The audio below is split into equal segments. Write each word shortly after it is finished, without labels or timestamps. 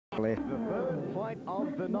The third fight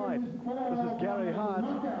of the night. This is Gary Hart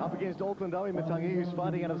up against Auckland Auimatagi, who's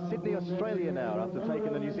fighting out of Sydney, Australia now after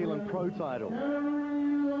taking the New Zealand Pro title.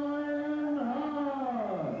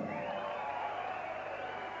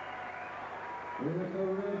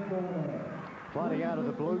 Fighting out of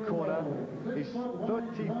the blue corner, he's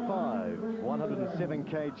 35, 107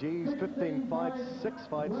 kgs, 15 fights, 6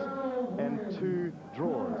 fights, and 2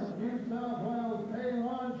 draws.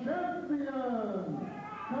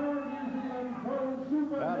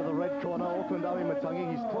 Out of the red corner, Auckland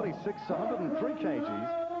Auimatagi, he's 26, 103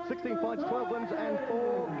 kgs, 16 fights, 12 wins, and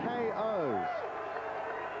 4 KOs.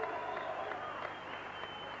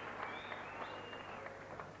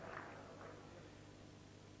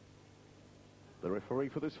 The referee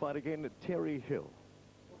for this fight again, Terry Hill.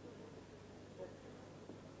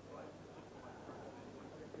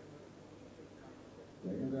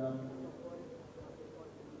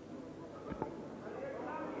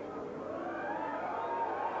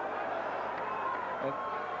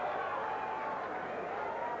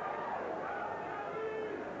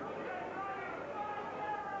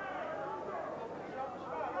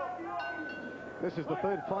 This is the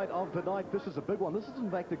third fight of the night. This is a big one. This is in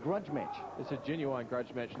fact a grudge match. It's a genuine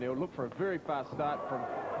grudge match, Neil. Look for a very fast start from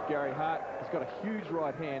Gary Hart. He's got a huge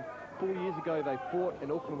right hand. 4 years ago they fought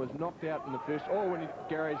and Auckland was knocked out in the first. Oh, when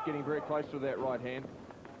Gary's getting very close to that right hand.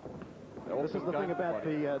 This is the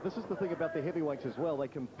thing about the heavyweights as well. They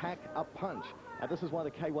can pack a punch, and this is why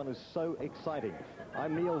the K1 is so exciting.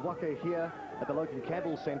 I'm Neil Waka here at the local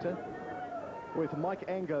Campbell Centre with Mike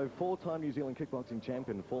Ango, 4-time New Zealand kickboxing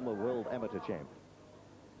champion, former world amateur champ.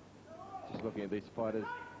 Just looking at these fighters,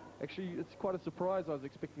 actually it's quite a surprise. I was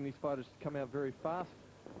expecting these fighters to come out very fast,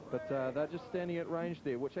 but they're just standing at range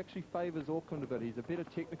there, which actually favours Auckland a bit. He's a better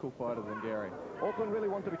technical fighter than Gary. Auckland really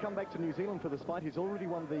wanted to come back to New Zealand for this fight. He's already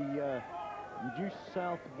won the New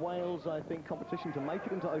South Wales, I think, competition to make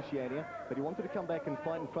it into Oceania, but he wanted to come back and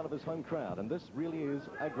fight in front of his home crowd, and this really is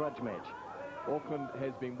a grudge match. Auckland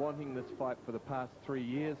has been wanting this fight for the past 3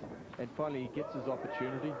 years, and finally he gets his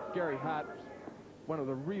opportunity. Gary Hart, one of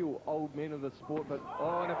the real old men of the sport, but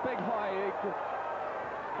oh, and a big high egg.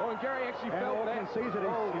 Oh, and Gary actually felt that. Auckland sees it.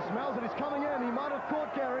 He smells it. He's coming in. He might have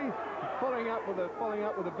caught Gary. Following up with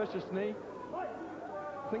a vicious knee.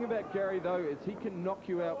 The thing about Gary though is he can knock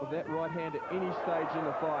you out with that right hand at any stage in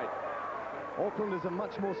the fight. Auckland is a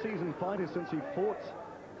much more seasoned fighter since he fought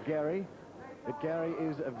Gary. But Gary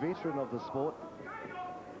is a veteran of the sport.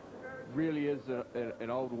 Really is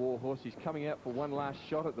an old war horse. He's coming out for one last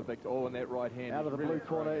shot at the victor. Oh, and that right hand. Out of the blue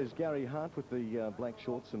corner is Gary Hart with the black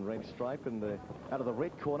shorts and red stripe, and out of the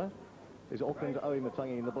red corner is Auckland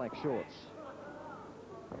Auimatagi in the black shorts.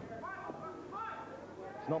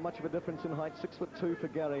 It's not much of a difference in height. 6'2" for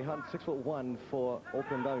Gary Hart, 6'1" for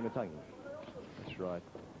Auckland Auimatagi. That's right.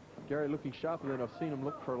 Gary looking sharper than I've seen him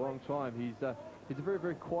look for a long time. He's a very,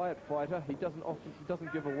 very quiet fighter. He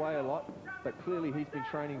doesn't give away a lot, but clearly he's been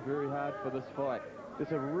training very hard for this fight.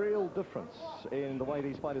 There's a real difference in the way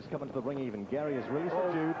these fighters come into the ring even. Gary is really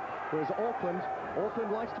subdued, whereas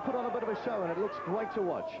Auckland likes to put on a bit of a show, and it looks great to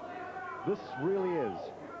watch. This really is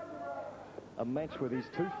a match where these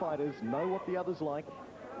two fighters know what the others like.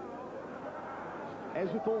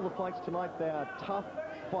 As with all the fights tonight, they are tough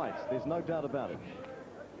fights. There's no doubt about it.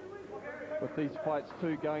 With these fights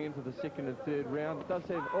too going into the second and third round, it does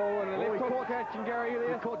have and the left hook catching Gary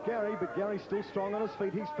there. He caught Gary, but Gary's still strong on his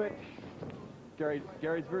feet. He's fit. Gary's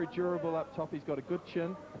very durable up top. He's got a good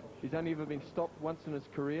chin. He's only ever been stopped once in his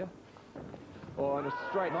career. Oh, and a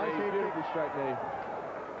straight knee, beautiful straight knee.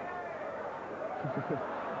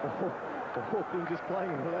 Auckland just playing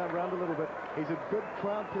him around a little bit. He's a good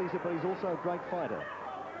crowd pleaser, but he's also a great fighter.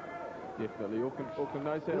 Definitely. Auckland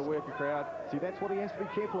knows how to work a crowd. See, that's what he has to be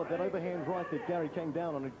careful of, that overhand right that Gary came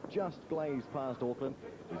down on. It just glazed past Auckland.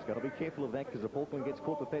 He's got to be careful of that, because if Auckland gets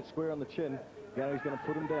caught with that square on the chin, Gary's going to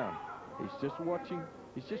put him down. He's just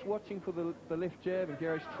watching for the left jab, and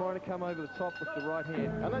Gary's trying to come over the top with the right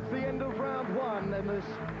hand. And that's the end of round one in this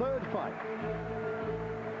third fight.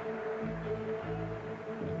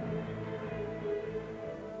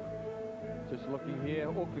 Just looking here,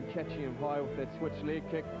 Auckland catching him high with that switch leg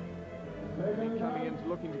kick. And coming in,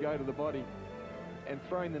 looking to go to the body and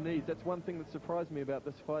throwing the knees. That's one thing that surprised me about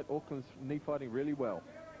this fight. Auckland's knee fighting really well.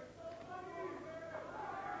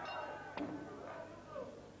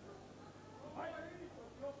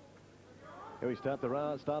 Here we start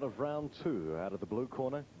the start of round two. Out of the blue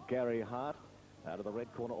corner, Gary Hart. Out of the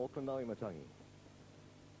red corner, Auckland Auimatagi.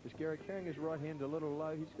 Just Gary carrying his right hand a little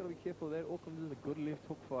low. He's got to be careful of that. Auckland is a good left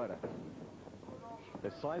hook fighter.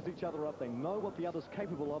 They've sized each other up. They know what the other's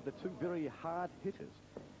capable of. They're two very hard hitters.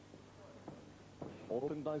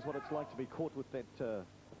 Auckland knows what it's like to be caught with that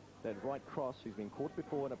right cross. He's been caught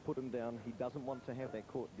before and it put him down. He doesn't want to have that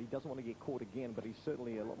caught. He doesn't want to get caught again, but he's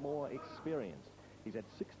certainly a lot more experienced. He's had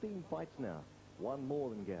 16 fights now, one more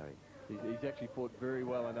than Gary. He's actually fought very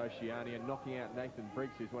well in Oceania, knocking out Nathan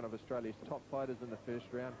Briggs, who's one of Australia's top fighters in the first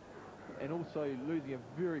round, and also losing a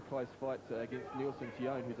very close fight against Nielsen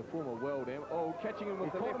Tione, who's a former world catching him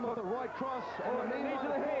with the left hook. The right cross and the knee to the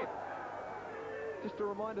right head. Just a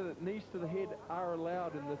reminder that knees to the head are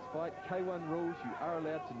allowed in this fight. K1 rules, you are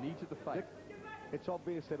allowed to knee to the face. It's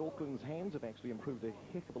obvious that Auckland's hands have actually improved a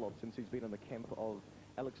heck of a lot since he's been in the camp of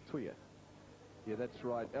Alex Tuia. Yeah, that's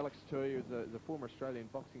right. Alex Tuia is a former Australian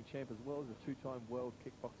boxing champ as well as a two-time world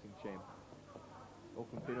kickboxing champ.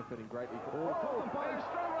 Auckland benefiting greatly. Goes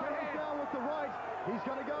down with the right. He's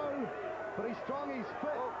going to go, but he's strong, he's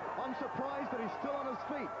fit. I'm surprised that he's still on his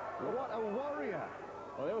feet. What a warrior.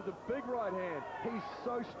 Oh, that was a big right hand. He's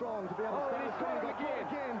so strong to be able to stand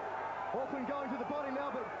again. Auckland going to the body now,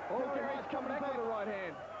 but Gary's coming back with the right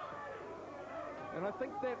hand. And I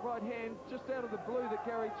think that right hand, just out of the blue that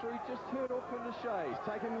Gary threw, just hurt Auckland a shade. He's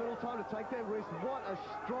taking a little time to take that rest. What a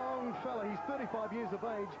strong fella. He's 35 years of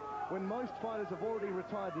age when most fighters have already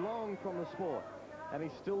retired long from the sport. And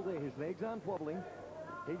he's still there. His legs aren't wobbling.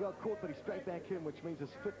 He got caught, but he's straight back in, which means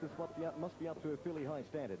his fitness must be up to a fairly high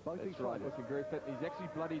standard. Both these fighters. Looking very fit. He's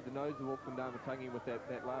actually bloodied the nose of Auckland Auimatagi with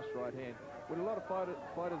that last right hand. When a lot of fighters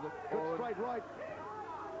Good straight right.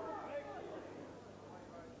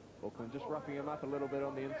 Auckland just roughing him up a little bit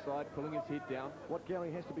on the inside, pulling his head down. What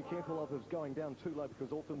Gary has to be careful of is going down too low,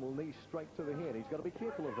 because Auckland will knee straight to the head. He's got to be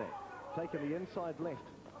careful of that. Taking the inside left.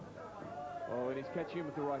 Oh, and he's catching him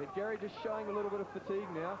with the right hand. Gary just showing a little bit of fatigue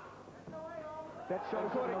now. That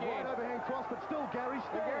shows on a right overhand cross, but still Gary's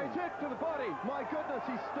standing. Gary's hit to the body. My goodness,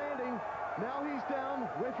 he's standing. Now he's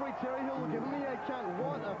down. Referee Terry Hill will give him the 8 count.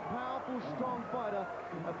 What a powerful, strong fighter.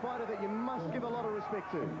 A fighter that you must give a lot of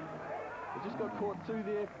respect to. He just got caught two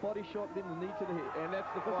there, body shot, then the knee to the head, and that's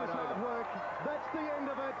the fight over. Hard work. That's the end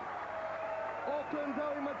of it. Auckland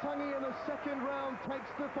Auimatagi in the second round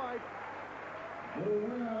takes the fight.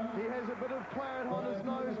 He has a bit of claret on his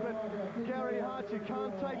nose, but Gary Hart, you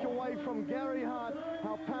can't take away from Gary Hart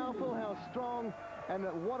how powerful, how strong, and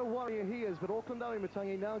what a warrior he is. But Auckland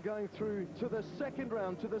Auimatagi now going through to the second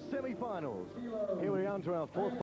round, to the semi-finals. Here we are to our fourth